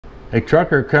A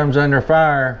trucker comes under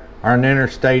fire on an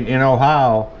interstate in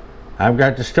Ohio. I've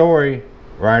got the story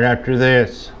right after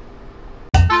this.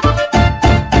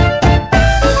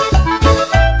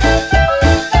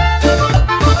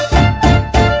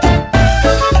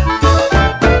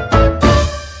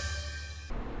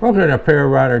 Welcome to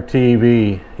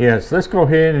PaleriderTV. Yes, let's go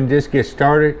ahead and just get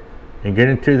started and get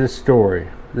into the story.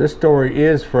 This story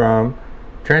is from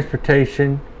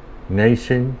Transportation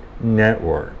Nation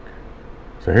Network.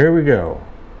 So here we go.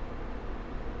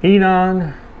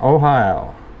 Enon,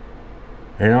 Ohio.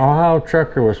 An Ohio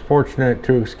trucker was fortunate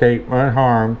to escape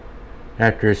unharmed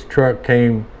after his truck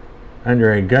came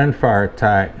under a gunfire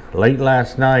attack late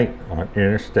last night on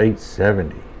Interstate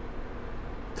 70.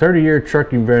 30-year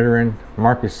trucking veteran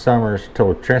Marcus Summers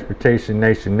told Transportation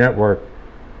Nation Network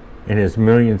in his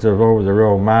millions of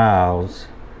over-the-road miles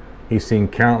he's seen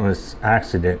countless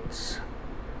accidents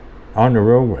on the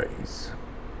roadways.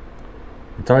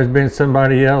 It's always been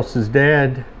somebody else's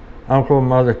dad, uncle,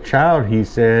 mother, child, he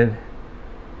said.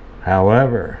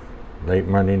 However, late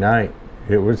Monday night,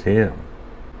 it was him.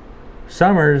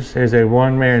 Summers is a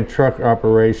one-man truck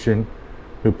operation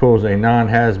who pulls a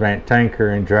non-hazmat tanker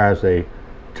and drives a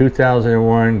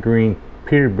 2001 green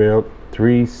Peterbilt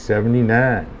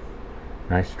 379.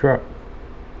 Nice truck.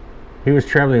 He was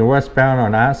traveling westbound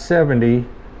on I-70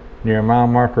 near mile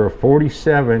marker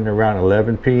 47 around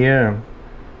 11 p.m.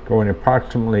 going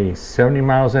approximately 70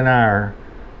 miles an hour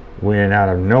when out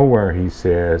of nowhere, he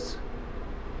says,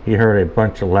 he heard a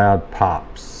bunch of loud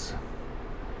pops.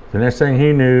 The next thing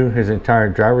he knew, his entire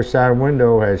driver's side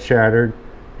window had shattered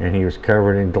and he was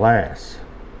covered in glass.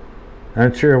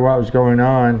 Unsure what was going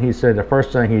on, he said the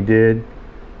first thing he did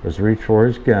was reach for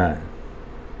his gun.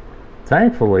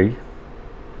 Thankfully,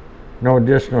 no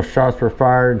additional shots were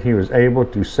fired. He was able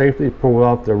to safely pull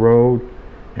off the road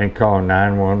and call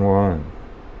 911.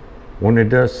 When the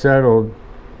dust settled,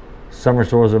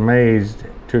 Summers was amazed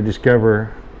to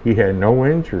discover he had no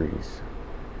injuries.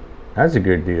 That's a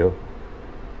good deal.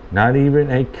 Not even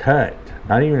a cut.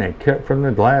 Not even a cut from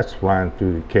the glass flying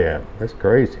through the cab. That's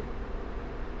crazy.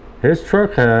 His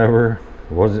truck, however,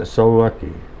 wasn't so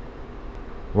lucky.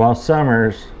 While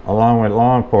Summers, along with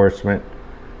law enforcement,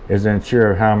 is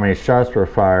unsure of how many shots were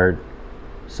fired,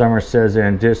 Summers says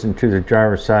in addition to the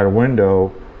driver's side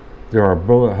window, there are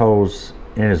bullet holes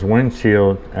in his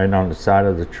windshield and on the side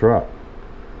of the truck.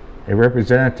 A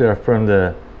representative from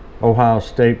the Ohio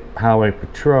State Highway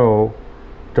Patrol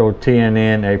told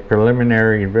TNN a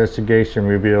preliminary investigation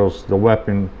reveals the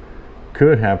weapon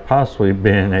could have possibly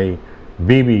been a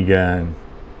BB gun.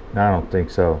 I don't think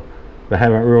so. They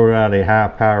haven't ruled out a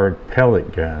high-powered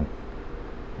pellet gun.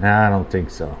 I don't think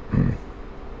so.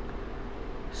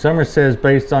 Summers says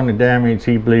based on the damage,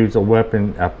 he believes the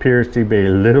weapon appears to be a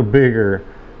little bigger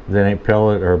than a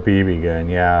pellet or a BB gun.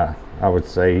 Yeah, I would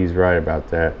say he's right about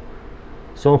that.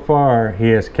 So far, he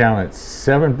has counted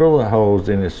 7 bullet holes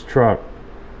in his truck,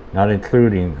 not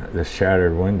including the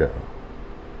shattered window.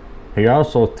 He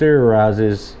also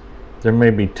theorizes there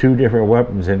may be 2 different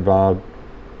weapons involved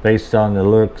based on the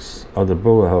looks of the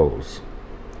bullet holes.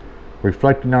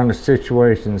 Reflecting on the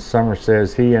situation, Summers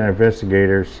says he and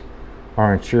investigators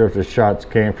are unsure if the shots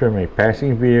came from a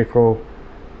passing vehicle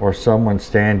or someone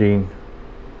standing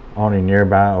on a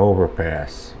nearby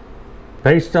overpass.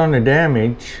 Based on the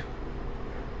damage,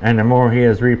 and the more he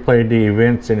has replayed the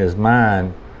events in his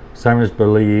mind, Summers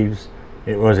believes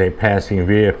it was a passing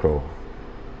vehicle.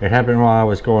 It happened while I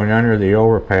was going under the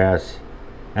overpass,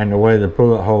 and the way the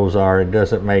bullet holes are, it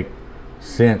doesn't make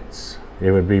sense.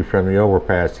 It would be from the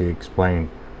overpass, he explained.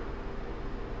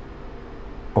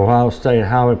 Ohio State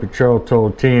Highway Patrol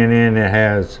told TNN it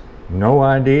has no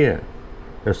idea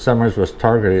if Summers was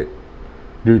targeted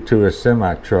due to a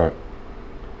semi-truck.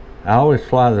 I always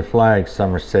fly the flag,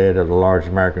 Summers said, of the large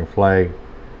American flag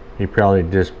he proudly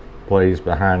displays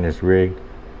behind his rig.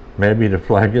 Maybe the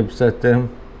flag upset them?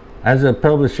 As of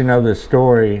publishing of this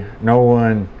story, no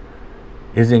one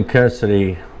is in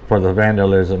custody for the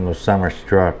vandalism of Summers'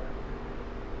 truck.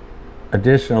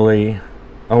 Additionally,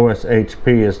 OSHP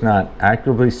is not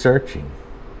actively searching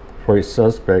for a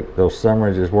suspect, though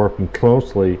Summers is working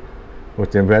closely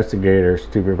with investigators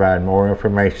to provide more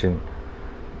information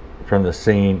from the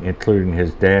scene, including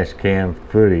his dash cam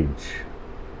footage.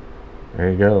 There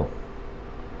you go.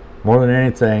 More than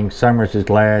anything, Summers is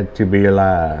glad to be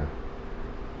alive.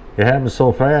 It happened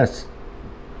so fast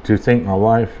to think my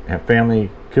wife and family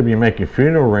could be making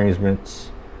funeral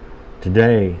arrangements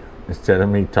today instead of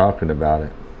me talking about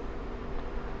it.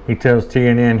 He tells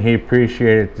TNN he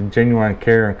appreciated the genuine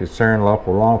care and concern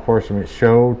local law enforcement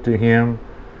showed to him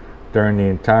during the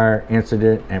entire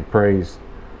incident and praised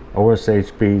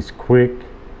OSHP's quick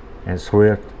and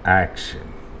swift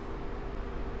action.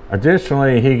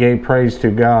 Additionally, he gave praise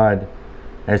to God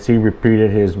as he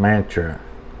repeated his mantra: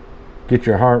 get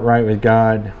your heart right with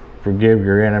God, forgive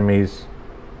your enemies,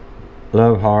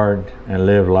 love hard, and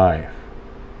live life.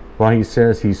 While he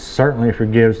says he certainly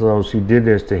forgives those who did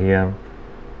this to him,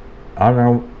 I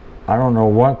don't know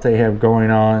what they have going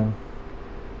on.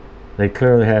 They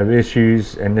clearly have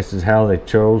issues, and this is how they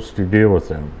chose to deal with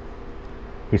them.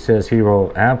 He says he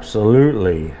will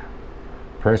absolutely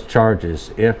press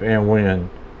charges if and when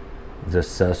the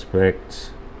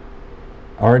suspects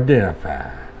are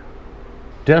identified.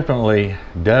 Definitely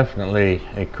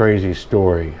a crazy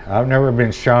story. I've never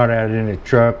been shot at in a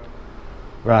truck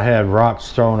where I had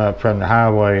rocks thrown up from the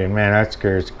highway, and man, that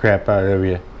scares the crap out of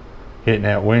you, hitting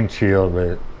that windshield.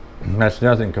 But that's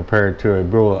nothing compared to a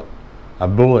bullet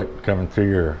coming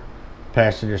through your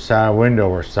passenger side window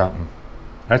or something.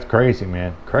 That's crazy,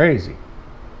 man, crazy.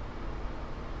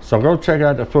 So go check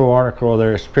out the full article.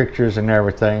 There's pictures and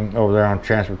everything over there on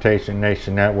Transportation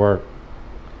Nation Network.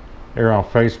 They're on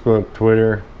Facebook,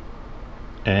 Twitter,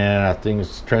 and I think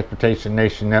it's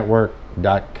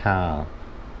transportationnationnetwork.com.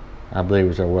 I believe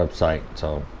is their website.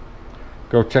 So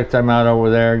go check them out over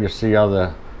there. You'll see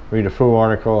read the full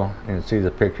article and see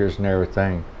the pictures and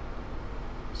everything.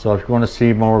 So if you want to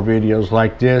see more videos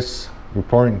like this,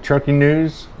 reporting trucking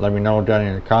news, let me know down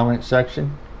in the comment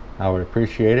section. I would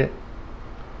appreciate it.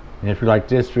 And if you like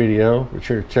this video, be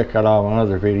sure to check out all my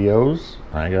other videos.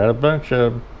 I got a bunch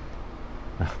of them.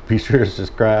 Be sure to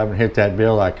subscribe and hit that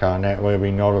bell icon. That way you'll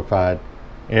be notified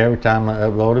every time I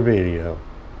upload a video.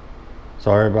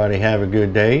 So everybody have a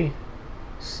good day.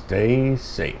 Stay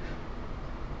safe.